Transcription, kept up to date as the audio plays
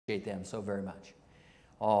them so very much.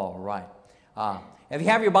 All right. If you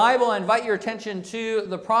have your Bible, I invite your attention to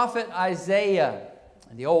the prophet Isaiah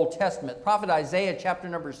in the Old Testament. Prophet Isaiah, chapter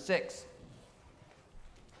number 6.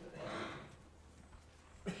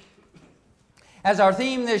 As our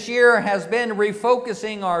theme this year has been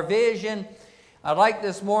refocusing our vision, I'd like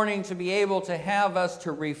this morning to be able to have us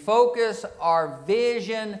to refocus our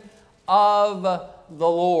vision of the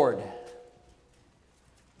Lord.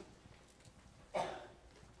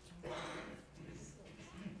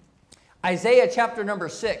 Isaiah chapter number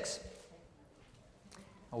 6.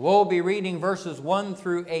 We'll be reading verses 1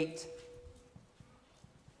 through 8.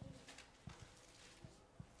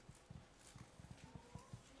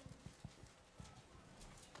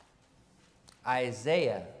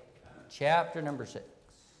 Isaiah chapter number 6.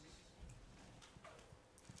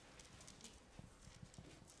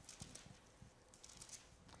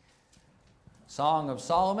 Song of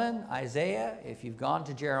Solomon, Isaiah. If you've gone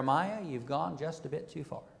to Jeremiah, you've gone just a bit too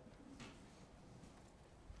far.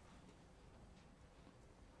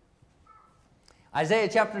 Isaiah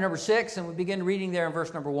chapter number 6, and we begin reading there in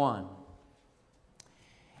verse number 1.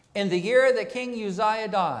 In the year that King Uzziah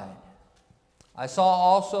died, I saw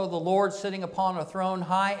also the Lord sitting upon a throne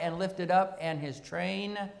high and lifted up, and his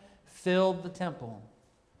train filled the temple.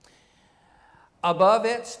 Above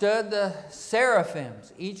it stood the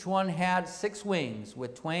seraphims. Each one had 6 wings.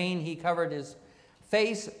 With twain he covered his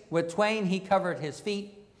face, with twain he covered his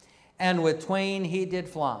feet, and with twain he did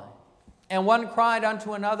fly. And one cried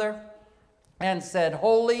unto another, and said,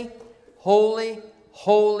 Holy, holy,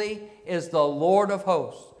 holy is the Lord of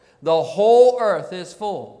hosts. The whole earth is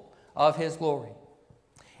full of his glory.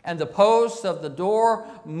 And the posts of the door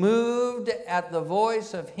moved at the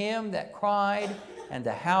voice of him that cried, and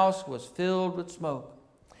the house was filled with smoke.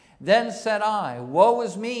 Then said I, Woe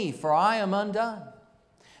is me, for I am undone,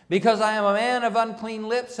 because I am a man of unclean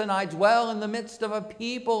lips, and I dwell in the midst of a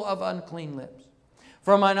people of unclean lips.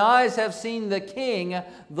 For mine eyes have seen the King,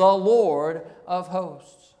 the Lord of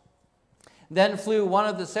hosts. Then flew one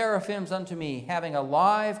of the seraphims unto me, having a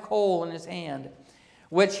live coal in his hand,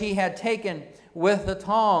 which he had taken with the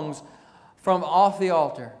tongs from off the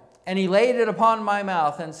altar. And he laid it upon my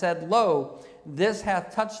mouth, and said, Lo, this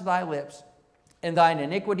hath touched thy lips, and thine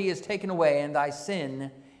iniquity is taken away, and thy sin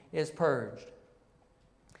is purged.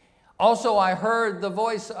 Also I heard the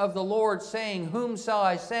voice of the Lord saying, Whom shall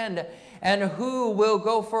I send, and who will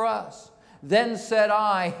go for us? Then said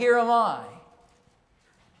I, Here am I.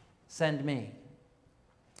 Send me.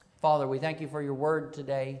 Father, we thank you for your word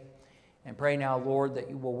today, and pray now, Lord, that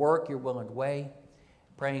you will work your will and way.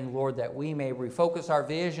 Praying, Lord, that we may refocus our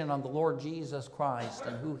vision on the Lord Jesus Christ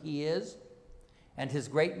and who he is and his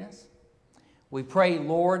greatness. We pray,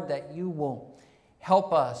 Lord, that you will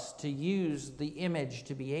help us to use the image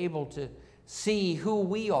to be able to see who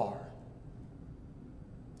we are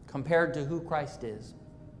compared to who Christ is,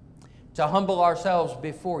 to humble ourselves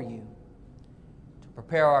before you, to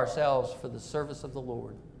prepare ourselves for the service of the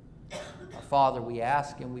Lord. Our Father, we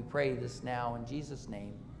ask and we pray this now in Jesus'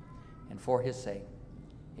 name and for his sake.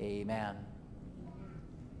 Amen.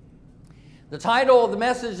 The title of the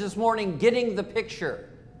message this morning, Getting the Picture.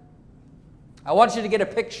 I want you to get a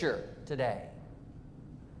picture today.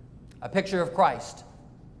 A picture of Christ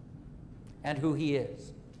and who he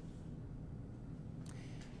is.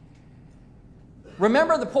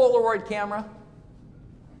 Remember the Polaroid camera?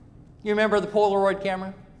 You remember the Polaroid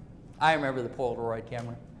camera? I remember the Polaroid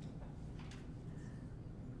camera.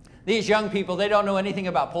 These young people, they don't know anything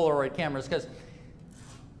about Polaroid cameras because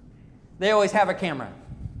they always have a camera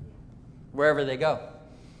wherever they go.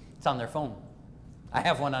 It's on their phone. I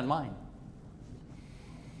have one on mine.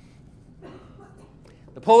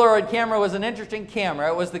 The Polaroid camera was an interesting camera.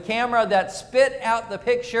 It was the camera that spit out the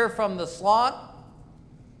picture from the slot,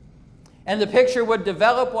 and the picture would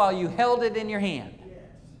develop while you held it in your hand.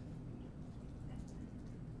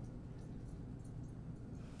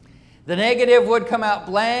 The negative would come out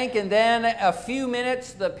blank, and then a few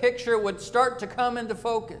minutes the picture would start to come into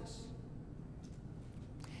focus.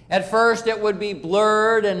 At first it would be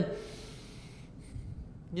blurred and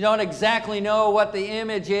you don't exactly know what the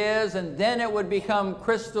image is, and then it would become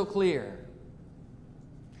crystal clear.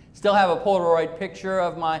 Still have a Polaroid picture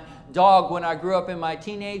of my dog when I grew up in my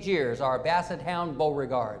teenage years, our Basset Hound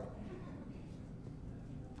Beauregard.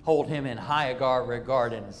 Hold him in high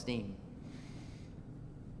regard and esteem.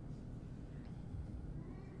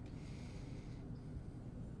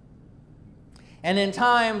 And in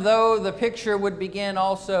time, though, the picture would begin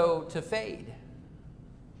also to fade,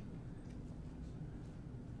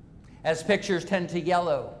 as pictures tend to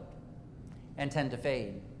yellow and tend to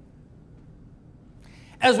fade.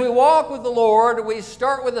 As we walk with the Lord, we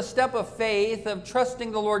start with a step of faith of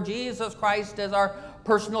trusting the Lord Jesus Christ as our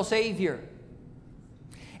personal Savior.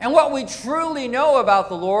 And what we truly know about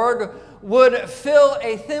the Lord would fill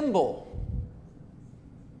a thimble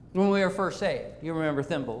when we were first saved. You remember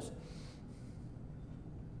thimbles.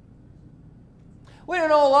 We didn't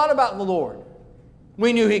know a lot about the Lord.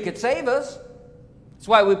 We knew He could save us. That's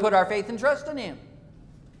why we put our faith and trust in Him.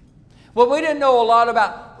 But we didn't know a lot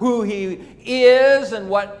about who He is and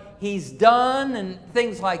what He's done and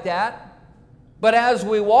things like that. But as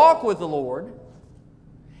we walk with the Lord,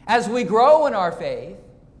 as we grow in our faith,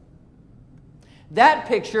 that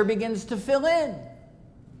picture begins to fill in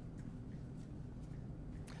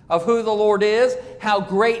of who the Lord is, how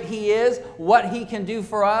great He is, what He can do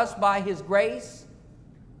for us by His grace.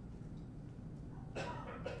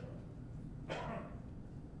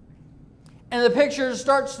 And the picture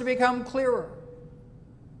starts to become clearer.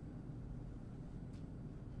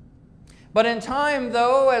 But in time,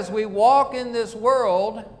 though, as we walk in this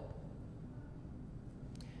world,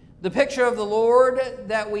 the picture of the Lord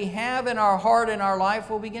that we have in our heart and our life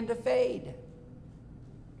will begin to fade.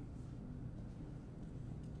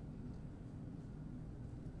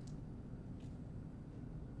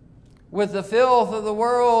 With the filth of the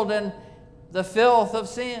world and the filth of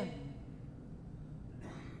sin,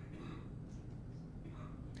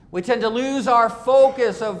 we tend to lose our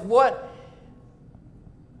focus of what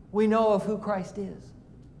we know of who Christ is.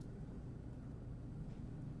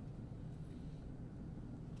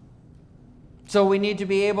 So we need to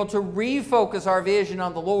be able to refocus our vision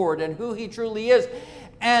on the Lord and who He truly is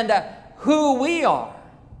and who we are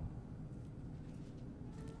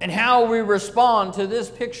and how we respond to this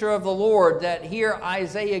picture of the Lord that here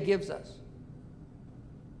Isaiah gives us.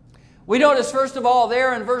 We notice, first of all,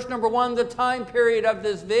 there in verse number 1, the time period of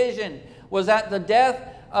this vision was at the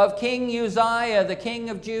death of King Uzziah, the king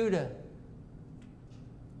of Judah.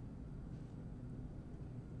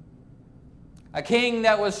 A king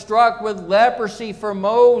that was struck with leprosy for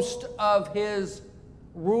most of his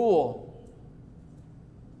rule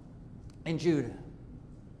in Judah.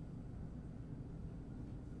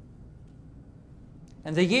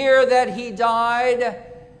 And the year that he died,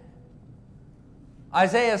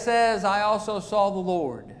 Isaiah says, I also saw the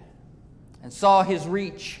Lord and saw His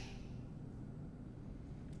reach.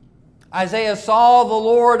 Isaiah saw the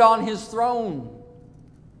Lord on His throne.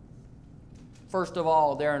 First of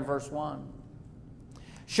all, there in verse 1.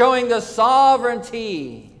 Showing the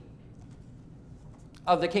sovereignty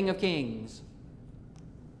of the King of Kings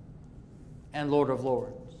and Lord of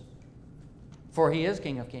Lords. For He is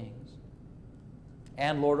King of Kings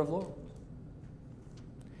and Lord of Lords.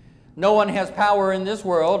 No one has power in this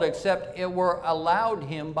world except it were allowed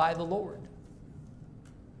him by the Lord.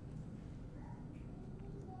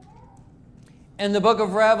 In the book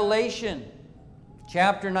of Revelation,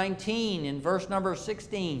 chapter 19, in verse number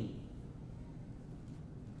 16,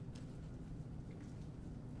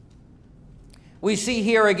 we see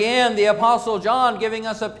here again the Apostle John giving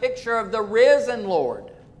us a picture of the risen Lord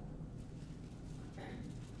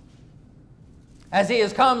as He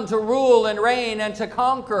has come to rule and reign and to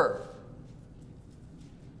conquer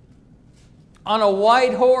on a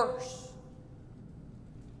white horse.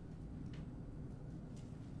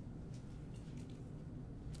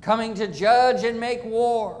 Coming to judge and make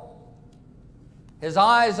war. His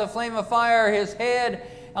eyes a flame of fire,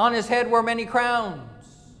 on his head were many crowns.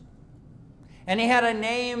 And He had a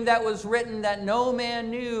name that was written that no man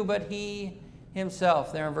knew but He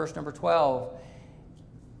Himself. There in verse number 12.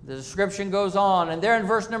 The description goes on. And there in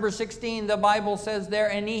verse number 16, the Bible says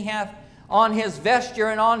there, and He hath on His vesture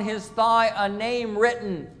and on His thigh a name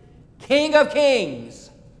written, King of Kings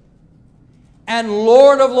and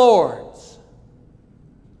Lord of Lords.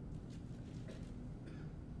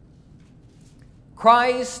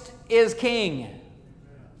 Christ is King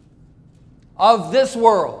of this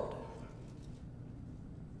world.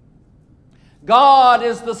 God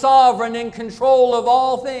is the sovereign in control of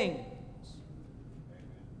all things.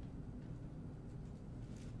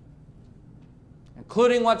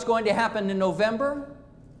 Including what's going to happen in November.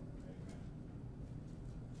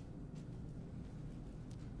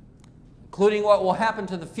 Including what will happen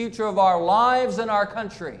to the future of our lives and our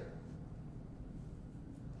country.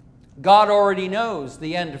 God already knows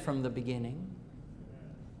the end from the beginning.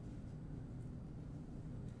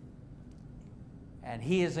 And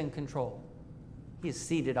He is in control. He is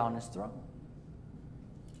seated on His throne,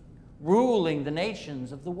 ruling the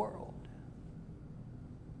nations of the world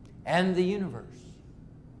and the universe.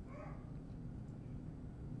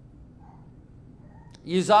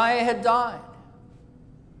 Uzziah had died.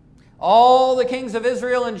 All the kings of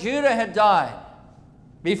Israel and Judah had died.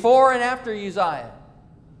 before and after Uzziah.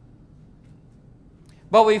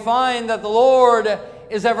 But we find that the Lord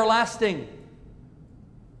is everlasting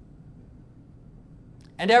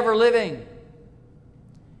and ever living,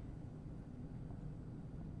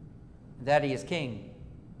 that He is King.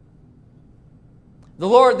 The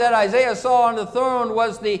Lord that Isaiah saw on the throne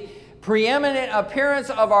was the preeminent appearance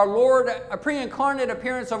of our Lord, a pre-incarnate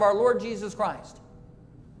appearance of our Lord Jesus Christ.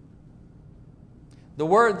 The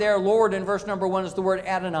word there, Lord, in verse number 1 is the word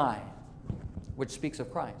Adonai, which speaks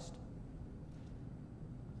of Christ.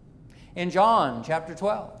 In John chapter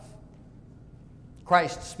 12,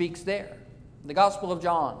 Christ speaks there. The Gospel of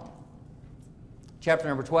John, chapter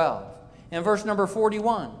number 12, and verse number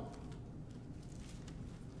 41.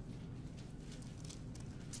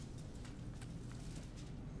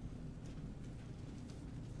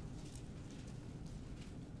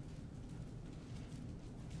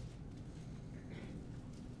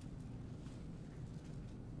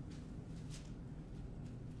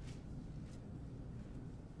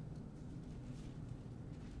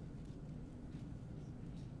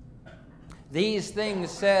 These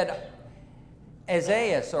things said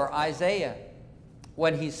Isaiah,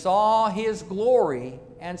 when he saw His glory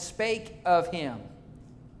and spake of Him.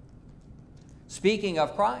 Speaking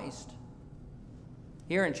of Christ,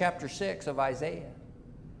 here in chapter 6 of Isaiah.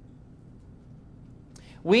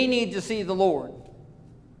 We need to see the Lord,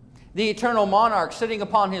 the eternal monarch sitting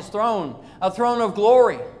upon His throne, a throne of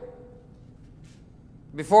glory,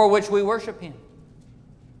 before which we worship Him.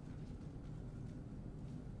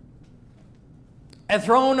 A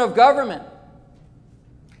throne of government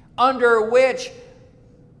under which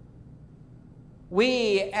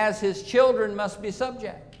we as His children must be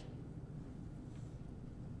subject.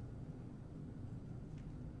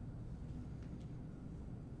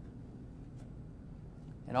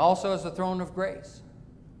 And also as a throne of grace,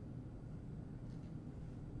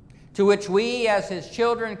 to which we as His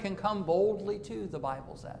children can come boldly to, the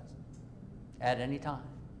Bible says, at any time.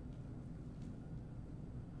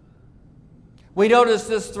 We notice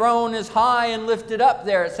this throne is high and lifted up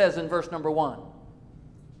there, it says in verse number 1.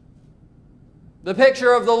 The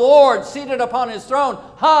picture of the Lord seated upon His throne,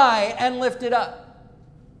 high and lifted up.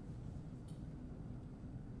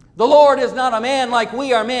 The Lord is not a man like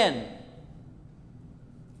we are men.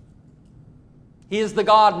 He is the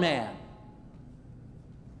God-man.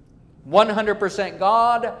 100%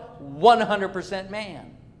 God, 100%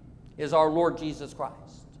 man is our Lord Jesus Christ.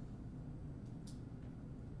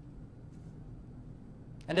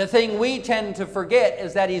 And the thing we tend to forget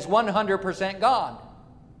is that He's 100% God.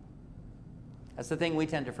 That's the thing we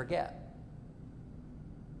tend to forget,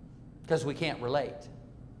 because we can't relate.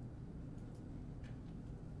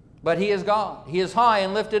 But He is God. He is high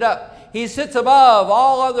and lifted up. He sits above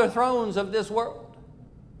all other thrones of this world.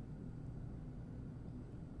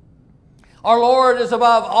 Our Lord is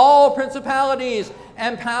above all principalities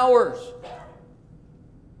and powers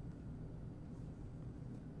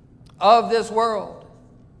of this world.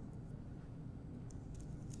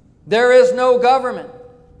 There is no government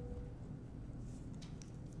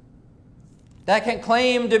that can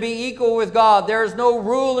claim to be equal with God. There is no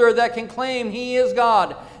ruler that can claim he is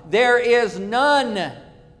God. There is none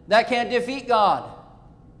that can defeat God,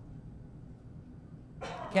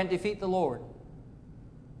 can defeat the Lord.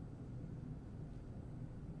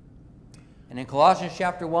 And in Colossians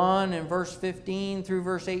chapter 1 and verse 15 through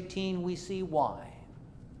verse 18, we see why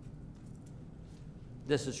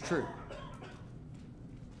this is true.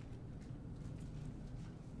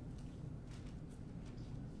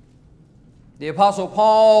 The Apostle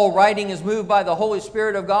Paul, writing is moved by the Holy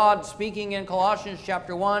Spirit of God, speaking in Colossians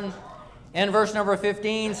chapter 1 and verse number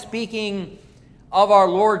 15, speaking of our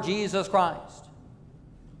Lord Jesus Christ.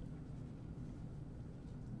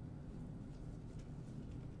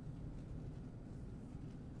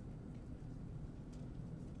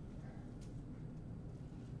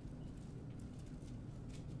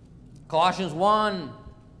 Colossians 1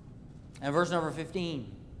 and verse number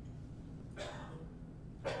 15.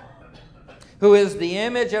 Who is the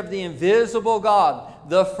image of the invisible God,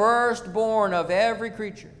 the firstborn of every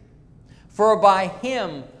creature. For by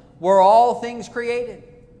Him were all things created,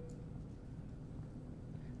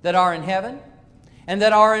 that are in heaven and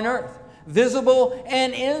that are in earth, visible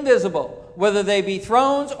and invisible, whether they be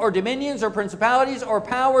thrones or dominions or principalities or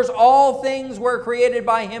powers, all things were created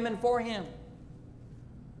by Him and for Him.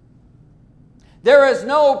 There is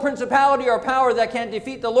no principality or power that can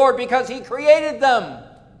defeat the Lord, because He created them.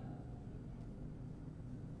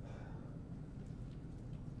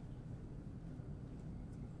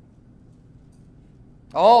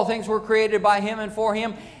 All things were created by Him and for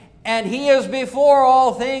Him, And He is before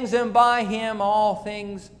all things, and by Him all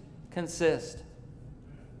things consist.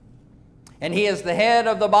 And He is the head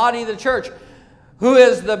of the body of the church, who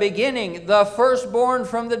is the beginning, the firstborn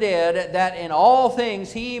from the dead, that in all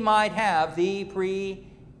things He might have the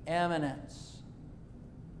preeminence.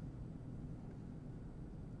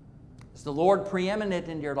 Is the Lord preeminent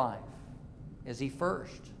in your life? Is He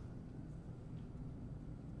first?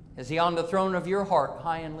 Is He on the throne of your heart,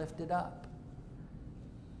 high and lifted up?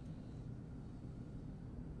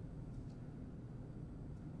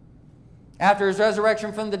 After His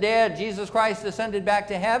resurrection from the dead, Jesus Christ ascended back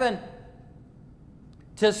to heaven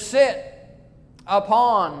to sit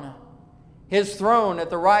upon His throne at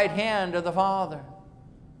the right hand of the Father.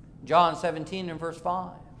 John 17 and verse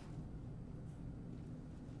 5.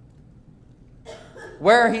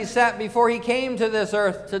 Where He sat before He came to this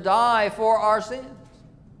earth to die for our sins.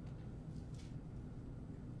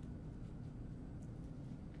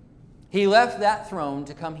 He left that throne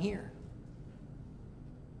to come here.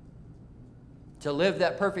 To live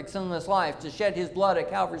that perfect sinless life, to shed His blood at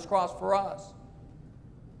Calvary's cross for us,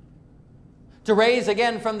 to raise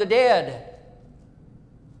again from the dead,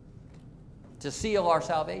 to seal our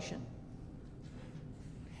salvation.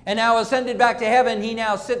 And now ascended back to heaven, He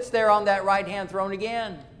now sits there on that right-hand throne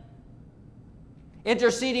again,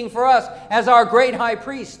 interceding for us as our great high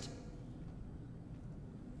priest.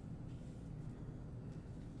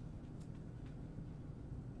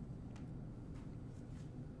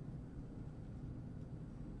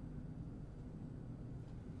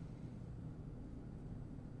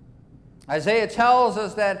 Isaiah tells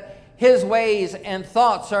us that His ways and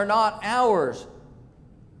thoughts are not ours.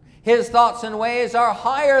 His thoughts and ways are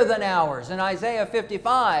higher than ours. In Isaiah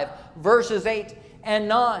 55, verses 8 and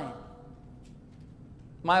 9.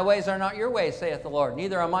 My ways are not your ways, saith the Lord.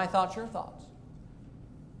 Neither are my thoughts your thoughts.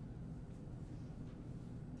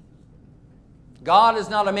 God is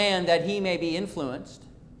not a man that He may be influenced.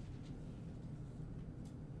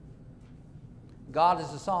 God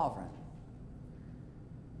is a sovereign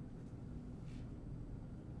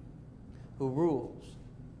who rules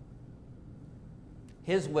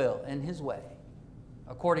His will and His way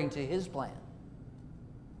according to His plan.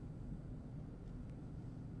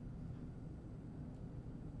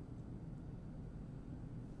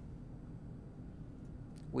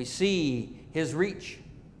 We see His reach.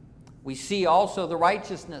 We see also the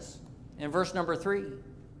righteousness in verse number 3.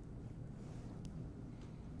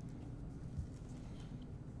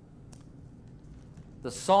 The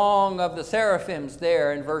song of the seraphims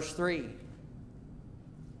there in verse 3.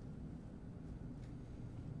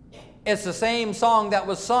 It's the same song that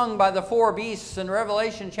was sung by the four beasts in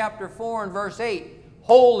Revelation chapter 4 and verse 8.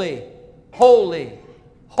 Holy, holy,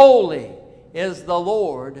 holy is the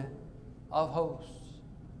Lord of hosts.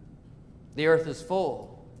 The earth is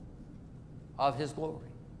full of His glory.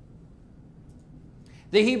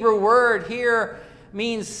 The Hebrew word here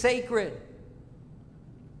means sacred.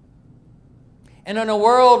 And in a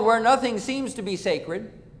world where nothing seems to be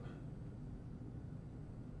sacred,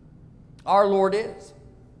 our Lord is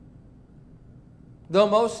the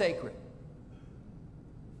most sacred.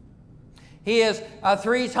 He is a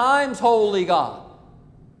 3 times holy God.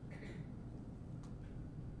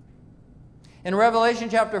 In Revelation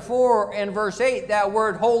chapter 4 and verse 8, that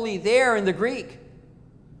word holy there in the Greek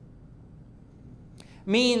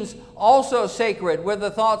means also sacred, with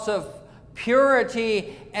the thoughts of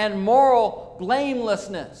purity and moral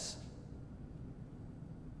blamelessness.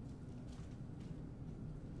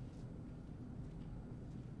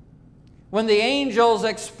 When the angels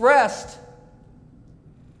expressed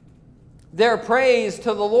their praise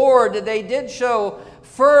to the Lord, they did so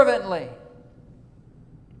fervently.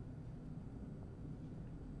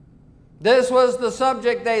 This was the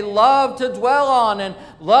subject they loved to dwell on and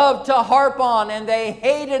loved to harp on, and they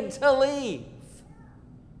hated to leave.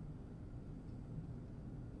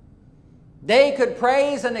 They could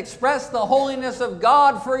praise and express the holiness of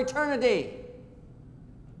God for eternity.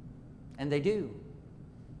 And they do.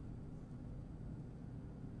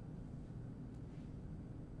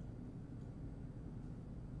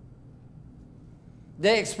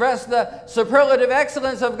 They express the superlative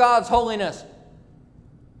excellence of God's holiness.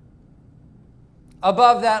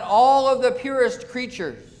 Above that, all of the purest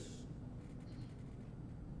creatures.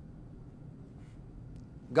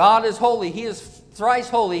 God is holy. He is thrice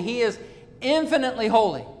holy. He is infinitely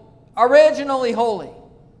holy, originally holy,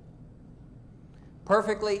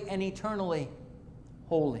 perfectly and eternally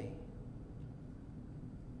holy.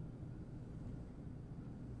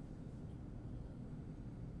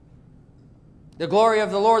 The glory of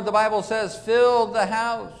the Lord, the Bible says, filled the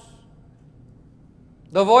house.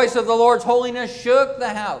 The voice of the Lord's holiness shook the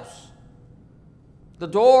house. The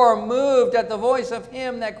door moved at the voice of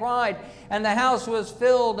him that cried, and the house was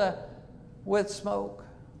filled with smoke.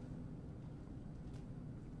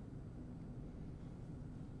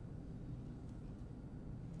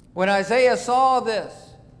 When Isaiah saw this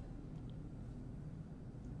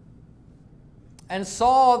and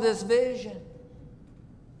saw this vision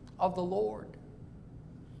of the Lord,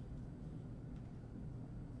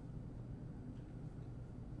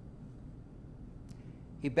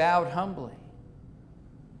 he bowed humbly.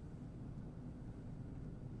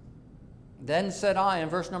 Then said I, in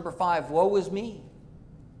verse number 5, Woe is me,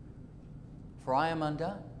 for I am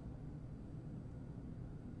undone.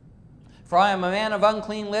 For I am a man of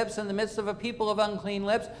unclean lips, in the midst of a people of unclean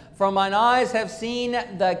lips. For mine eyes have seen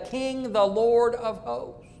the King, the Lord of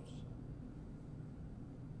hosts.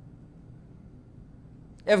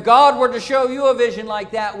 If God were to show you a vision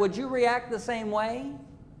like that, would you react the same way?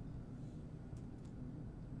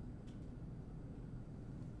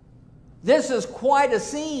 This is quite a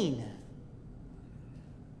scene.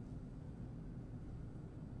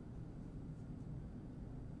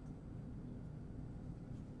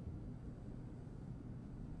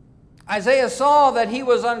 Isaiah saw that he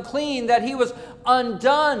was unclean, that he was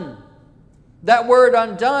undone. That word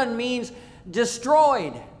undone means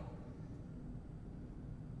destroyed.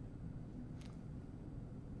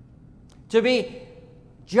 To be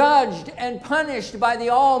judged and punished by the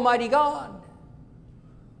Almighty God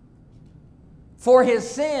for his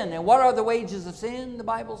sin. And what are the wages of sin, the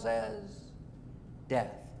Bible says?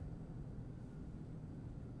 Death.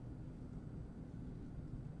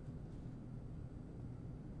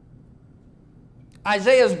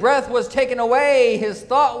 Isaiah's breath was taken away. His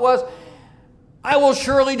thought was, I will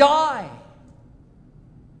surely die.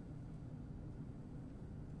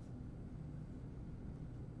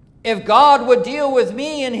 If God would deal with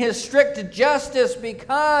me in his strict justice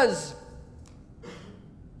because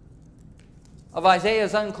of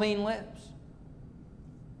Isaiah's unclean lips.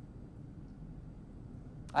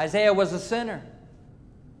 Isaiah was a sinner.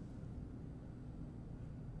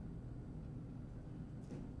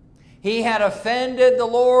 He had offended the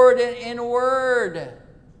Lord in word.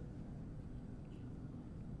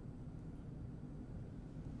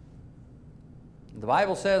 The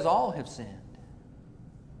Bible says all have sinned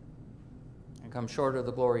and come short of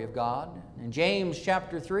the glory of God. In James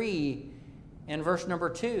chapter 3 and verse number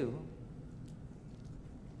 2,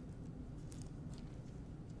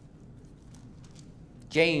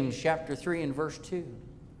 James chapter 3 and verse 2.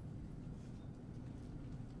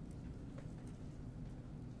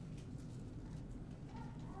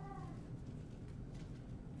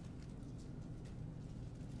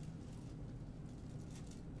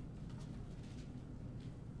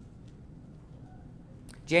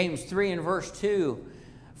 James 3 and verse 2,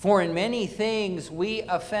 For in many things we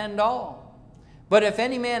offend all. But if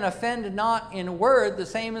any man offend not in word, the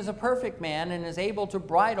same is a perfect man, and is able to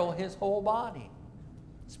bridle his whole body.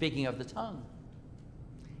 Speaking of the tongue,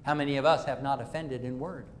 how many of us have not offended in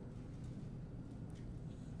word?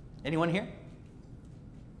 Anyone here?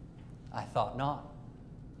 I thought not.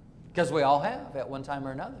 Because we all have at one time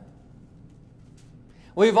or another.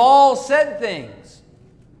 We've all said things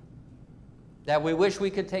that we wish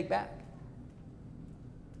we could take back.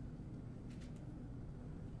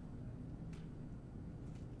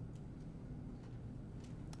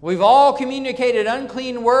 We've all communicated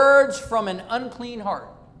unclean words from an unclean heart.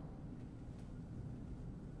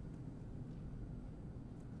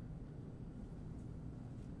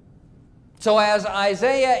 So as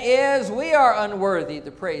Isaiah is, we are unworthy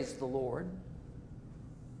to praise the Lord.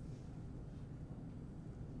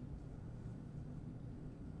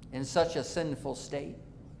 In such a sinful state.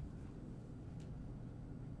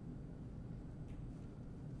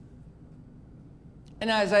 And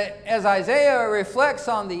as Isaiah reflects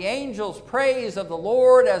on the angel's praise of the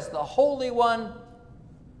Lord as the Holy One,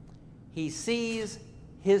 he sees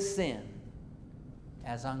his sin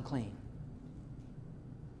as unclean.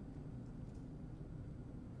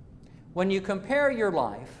 When you compare your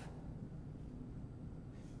life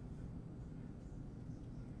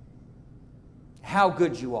how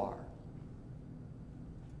good you are,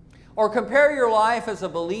 or compare your life as a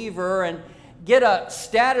believer and get a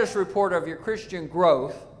status report of your Christian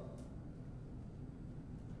growth,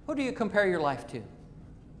 who do you compare your life to?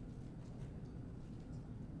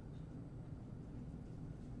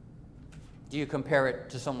 Do you compare it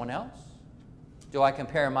to someone else? Do I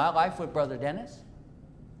compare my life with Brother Dennis?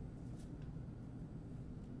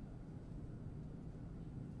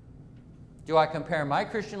 Do I compare my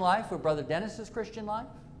Christian life with Brother Dennis's Christian life?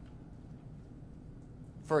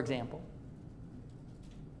 For example.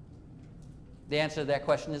 The answer to that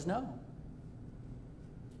question is no.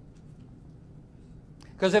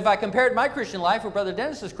 Because if I compared my Christian life with Brother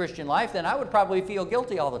Dennis's Christian life, then I would probably feel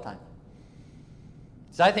guilty all the time.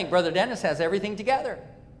 So I think Brother Dennis has everything together.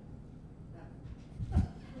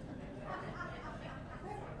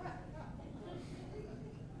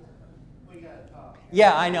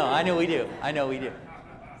 Yeah, I know we do. I know we do.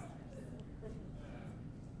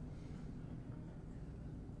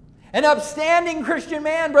 An upstanding Christian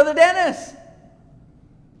man, Brother Dennis.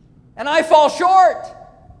 And I fall short.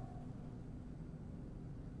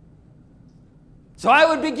 So I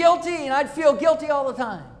would be guilty, and I'd feel guilty all the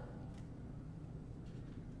time.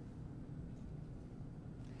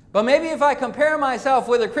 But maybe if I compare myself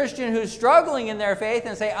with a Christian who's struggling in their faith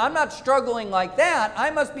and say, I'm not struggling like that, I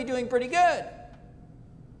must be doing pretty good.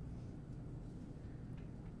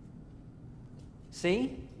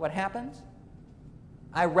 See what happens?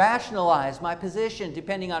 I rationalize my position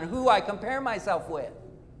depending on who I compare myself with.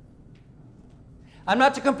 I'm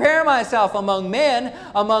not to compare myself among men,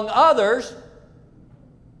 among others.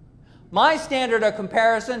 My standard of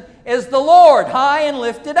comparison is the Lord, high and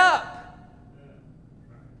lifted up.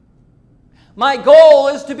 My goal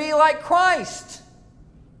is to be like Christ.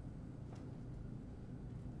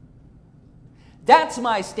 That's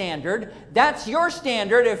my standard. That's your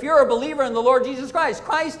standard if you're a believer in the Lord Jesus Christ.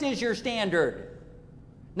 Christ is your standard,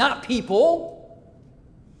 not people.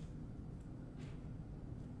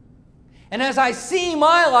 And as I see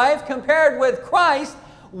my life compared with Christ,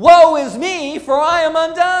 woe is me, for I am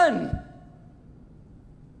undone.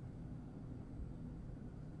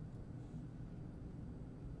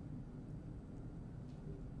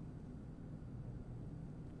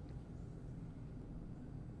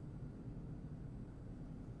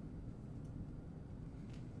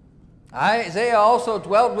 Isaiah also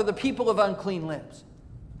dwelled with the people of unclean lips.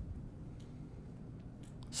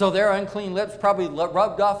 So their unclean lips probably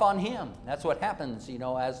rubbed off on him. That's what happens,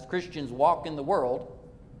 as Christians walk in the world.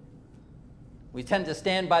 We tend to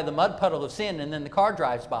stand by the mud puddle of sin, and then the car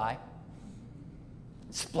drives by,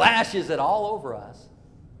 splashes it all over us.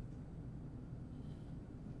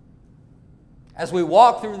 As we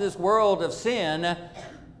walk through this world of sin,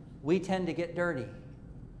 we tend to get dirty.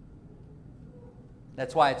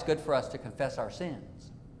 That's why it's good for us to confess our sins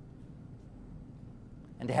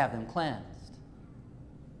and to have them cleansed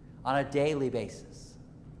on a daily basis,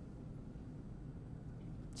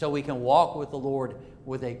 so we can walk with the Lord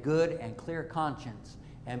with a good and clear conscience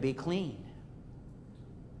and be clean.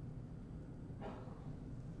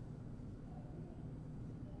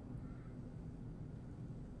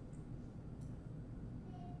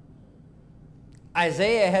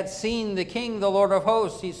 Isaiah had seen the King, the Lord of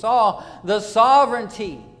hosts. He saw the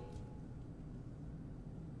sovereignty,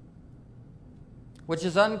 which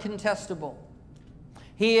is uncontestable.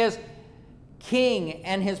 He is king,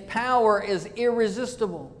 and his power is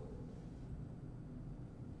irresistible.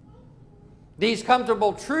 These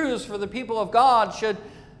comfortable truths for the people of God should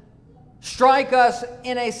strike us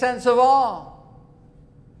in a sense of awe.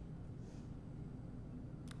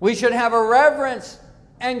 We should have a reverence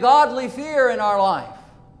and godly fear in our life.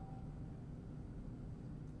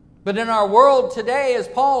 But in our world today, as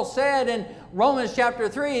Paul said in Romans chapter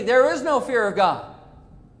 3, there is no fear of God.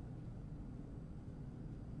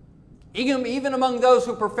 Even among those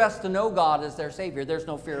who profess to know God as their Savior, there's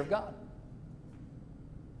no fear of God.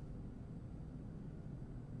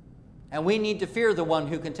 And we need to fear the one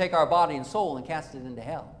who can take our body and soul and cast it into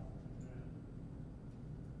hell.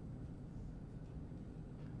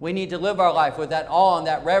 We need to live our life with that awe and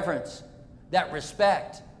that reverence, that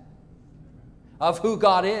respect of who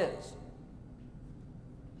God is.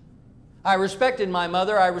 I respected my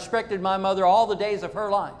mother. I respected my mother all the days of her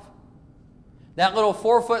life. That little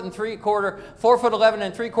 4'11"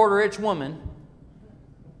 and 3/4 inch woman,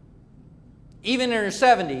 even in her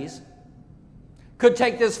 70s, could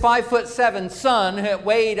take this 5'7" son who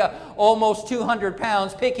weighed almost 200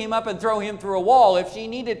 pounds, pick him up and throw him through a wall if she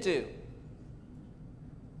needed to.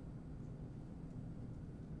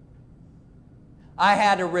 I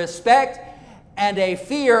had a respect and a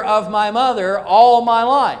fear of my mother all my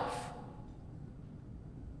life.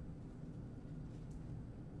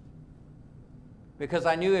 Because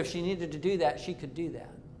I knew if she needed to do that, she could do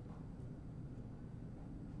that.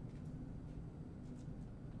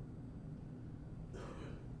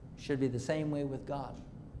 Should be the same way with God.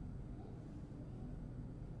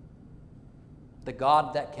 The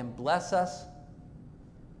God that can bless us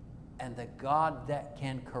and the God that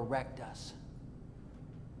can correct us.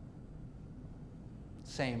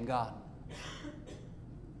 Same God.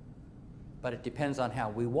 But it depends on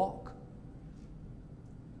how we walk.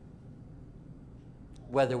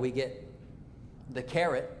 Whether we get the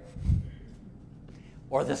carrot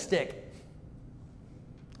or the stick.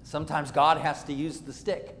 Sometimes God has to use the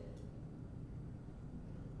stick.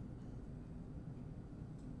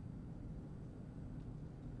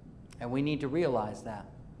 And we need to realize that.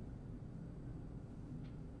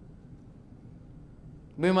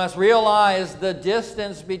 We must realize the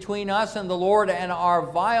distance between us and the Lord and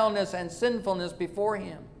our vileness and sinfulness before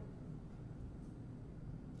Him.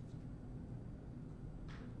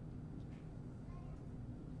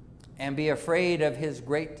 And be afraid of His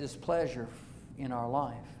great displeasure in our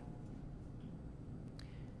life.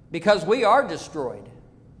 Because we are destroyed.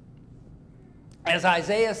 As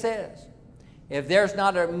Isaiah says, if there's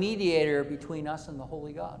not a mediator between us and the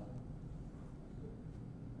holy God.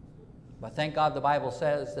 But thank God the Bible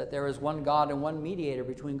says that there is one God and one mediator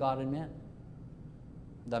between God and men.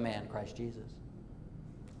 The man, Christ Jesus.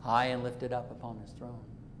 High and lifted up upon His throne.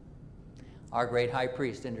 Our great high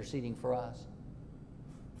priest interceding for us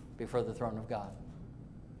before the throne of God.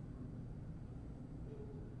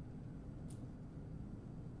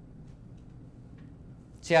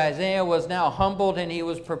 See, Isaiah was now humbled and he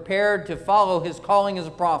was prepared to follow his calling as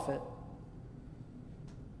a prophet.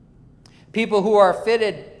 People who are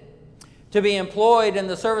fitted to be employed in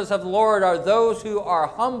the service of the Lord are those who are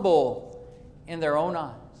humble in their own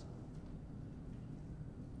eyes.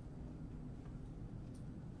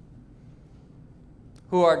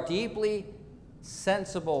 Who are deeply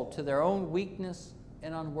sensible to their own weakness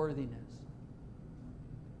and unworthiness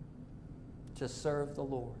to serve the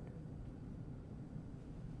Lord.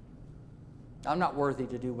 I'm not worthy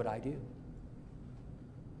to do what I do.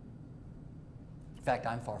 In fact,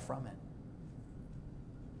 I'm far from it.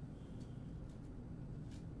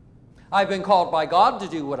 I've been called by God to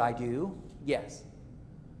do what I do, yes.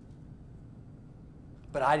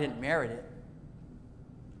 But I didn't merit it.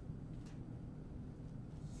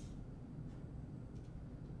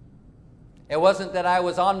 It wasn't that I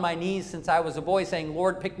was on my knees since I was a boy saying,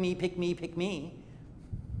 Lord, pick me, pick me, pick me.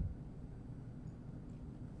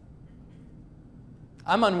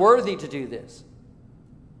 I'm unworthy to do this.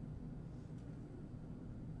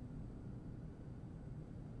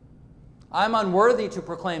 I'm unworthy to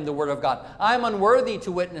proclaim the Word of God. I'm unworthy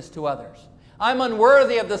to witness to others. I'm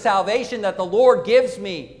unworthy of the salvation that the Lord gives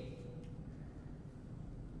me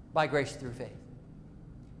by grace through faith.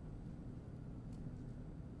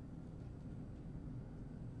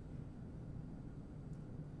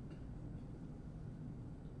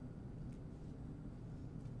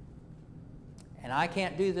 And I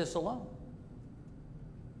can't do this alone,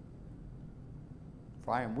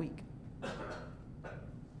 for I am weak.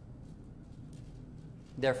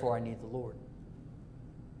 Therefore, I need the Lord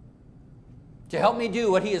to help me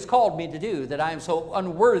do what He has called me to do that I am so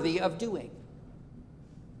unworthy of doing.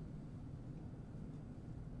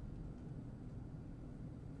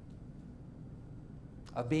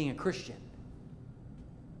 Of being a Christian.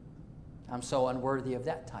 I'm so unworthy of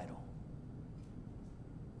that title.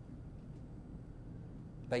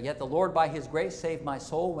 But yet the Lord, by His grace, saved my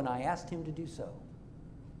soul when I asked Him to do so.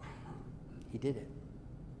 He did it.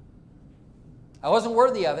 I wasn't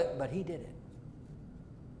worthy of it, but He did it.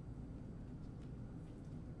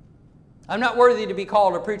 I'm not worthy to be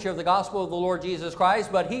called a preacher of the gospel of the Lord Jesus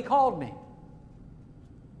Christ, but He called me.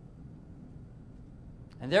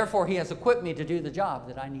 And therefore, He has equipped me to do the job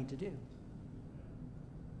that I need to do.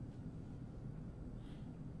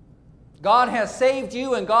 God has saved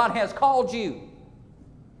you and God has called you.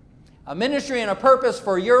 A ministry and a purpose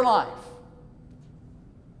for your life.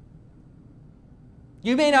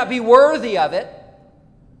 You may not be worthy of it,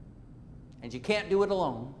 and you can't do it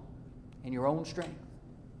alone in your own strength.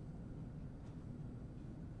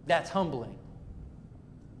 That's humbling.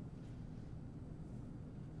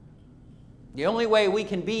 The only way we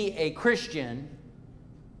can be a Christian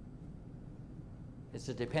is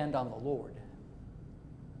to depend on the Lord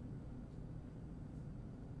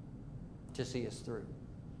to see us through.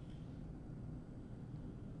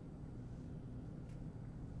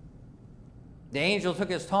 The angel took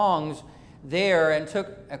his tongs there and took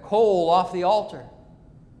a coal off the altar.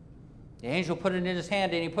 The angel put it in his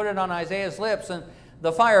hand and he put it on Isaiah's lips, and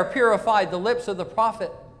the fire purified the lips of the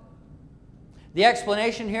prophet. The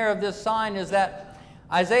explanation here of this sign is that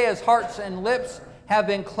Isaiah's hearts and lips have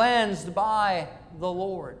been cleansed by the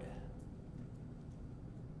Lord.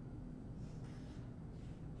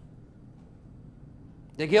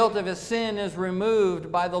 The guilt of his sin is removed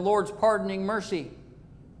by the Lord's pardoning mercy,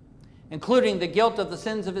 including the guilt of the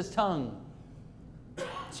sins of his tongue.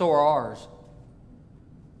 So are ours.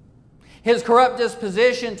 His corrupt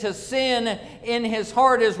disposition to sin in his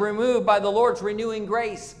heart is removed by the Lord's renewing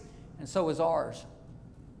grace, and so is ours.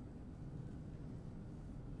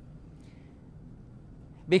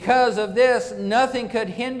 Because of this, nothing could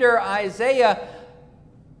hinder Isaiah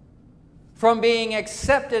from being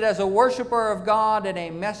accepted as a worshiper of God and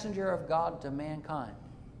a messenger of God to mankind.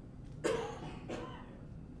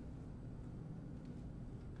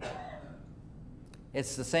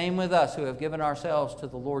 It's the same with us who have given ourselves to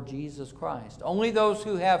the Lord Jesus Christ. Only those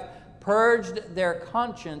who have purged their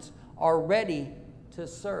conscience are ready to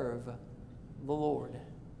serve the Lord.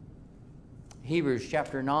 Hebrews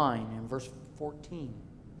chapter 9 and verse 14.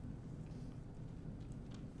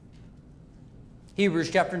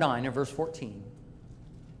 Hebrews chapter 9 and verse 14.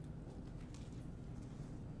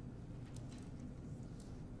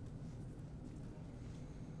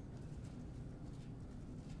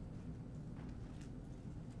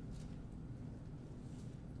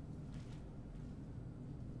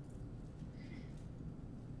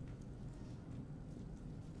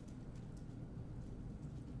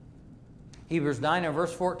 Hebrews 9 and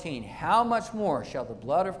verse 14. How much more shall the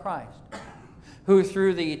blood of Christ, who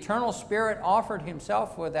through the eternal Spirit offered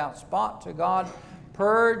himself without spot to God,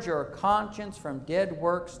 purge your conscience from dead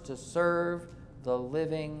works to serve the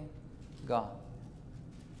living God.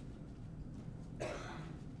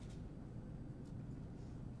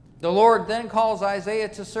 The Lord then calls Isaiah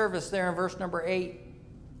to service there in verse number 8.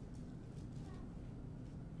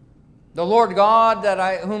 The Lord God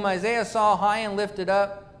whom Isaiah saw high and lifted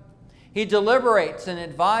up, he deliberates in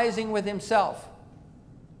advising with himself,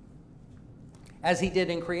 as he did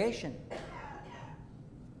in creation.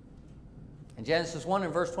 In Genesis 1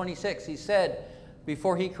 and verse 26, he said,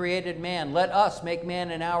 before he created man, let us make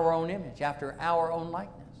man in our own image, after our own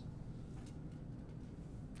likeness.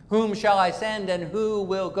 Whom shall I send, and who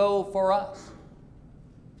will go for us?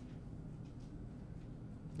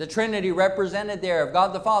 The Trinity represented there of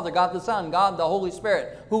God the Father, God the Son, God the Holy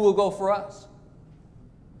Spirit. Who will go for us?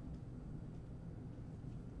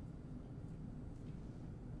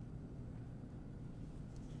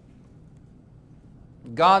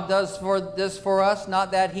 God does this for us,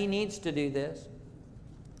 not that he needs to do this,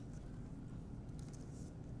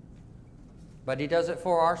 but he does it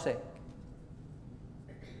for our sake.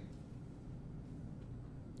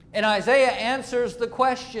 And Isaiah answers the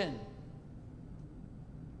question.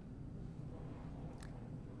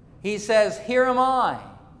 He says, here am I,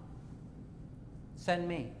 send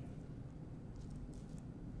me.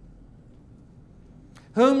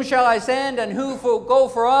 Whom shall I send, and who will go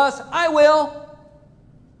for us? I will.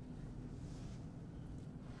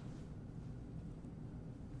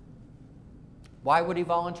 Why would he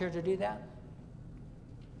volunteer to do that?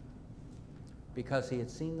 Because he had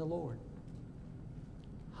seen the Lord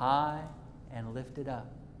high and lifted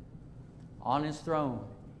up on his throne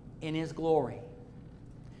in his glory,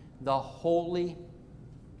 the holy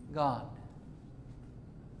God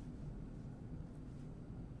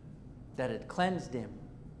that had cleansed him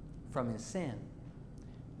from his sin,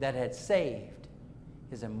 that had saved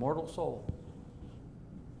his immortal soul.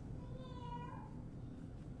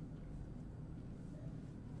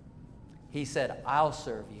 He said, I'll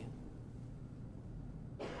serve you.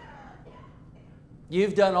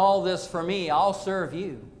 You've done all this for me. I'll serve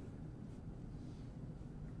you.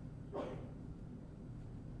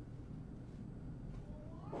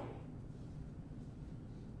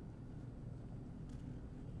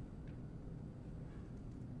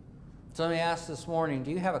 So let me ask this morning,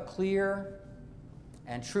 do you have a clear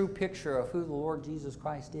and true picture of who the Lord Jesus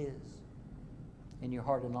Christ is in your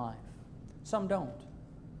heart and life? Some don't.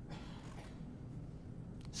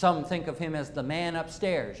 Some think of him as the man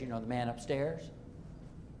upstairs. You know the man upstairs?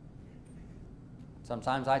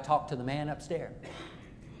 Sometimes I talk to the man upstairs.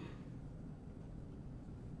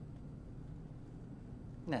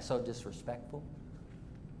 Isn't that so disrespectful?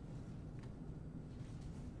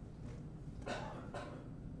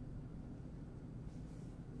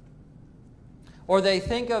 Or they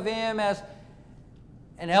think of him as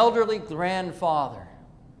an elderly grandfather.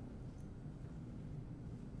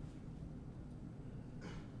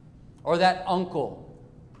 Or that uncle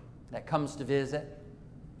that comes to visit.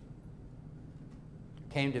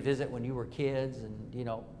 Came to visit when you were kids and, you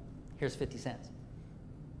know, here's 50 cents.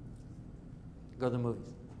 Go to the movies.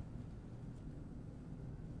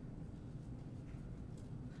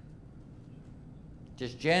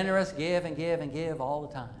 Just generous, give and give and give all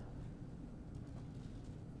the time.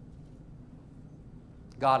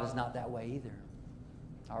 God is not that way either.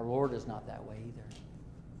 Our Lord is not that way either.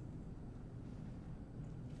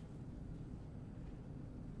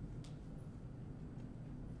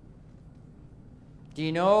 Do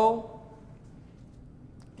you know?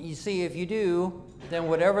 You see, if you do, then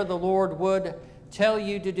whatever the Lord would tell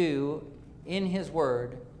you to do in His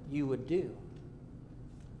Word, you would do.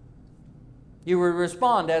 You would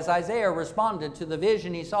respond as Isaiah responded to the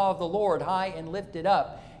vision he saw of the Lord high and lifted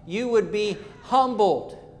up. You would be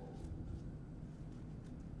humbled.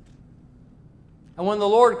 And when the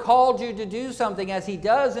Lord called you to do something, as he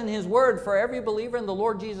does in his word for every believer in the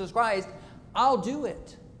Lord Jesus Christ, I'll do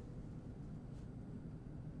it.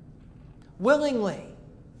 Willingly.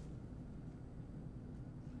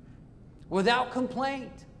 Without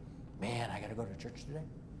complaint. Man, I got to go to church today.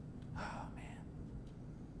 Oh, man.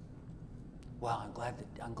 Well,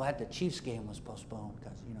 I'm glad the Chiefs game was postponed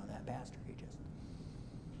because, you know, that pastor, he just...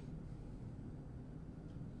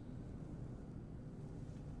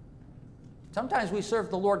 Sometimes we serve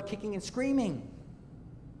the Lord kicking and screaming.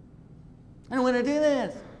 I don't want to do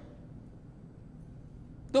this.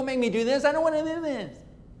 Don't make me do this. I don't want to do this.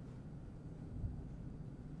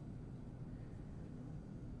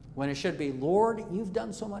 When it should be, Lord, you've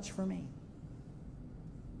done so much for me.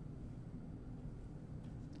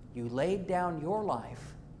 You laid down your life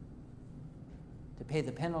to pay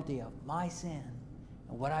the penalty of my sin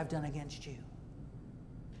and what I've done against you.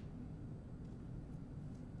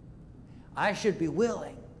 I should be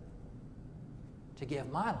willing to give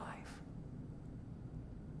my life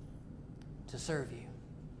to serve you.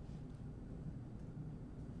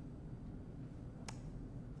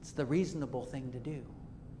 It's the reasonable thing to do.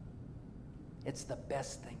 It's the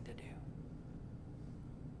best thing to do.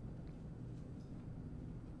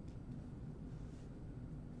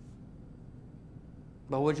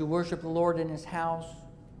 But would you worship the Lord in his house?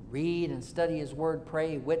 Read and study his word,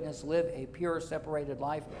 pray, witness, live a pure, separated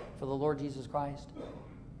life for the Lord Jesus Christ?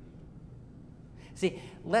 See,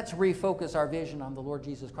 let's refocus our vision on the Lord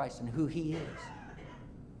Jesus Christ and who he is.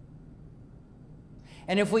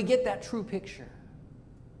 And if we get that true picture,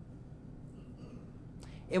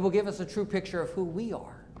 it will give us a true picture of who we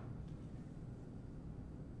are.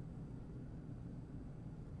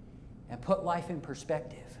 And put life in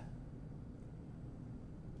perspective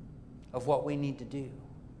of what we need to do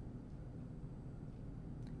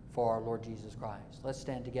for our Lord Jesus Christ. Let's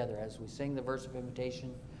stand together as we sing the verse of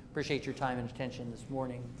invitation. Appreciate your time and attention this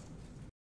morning.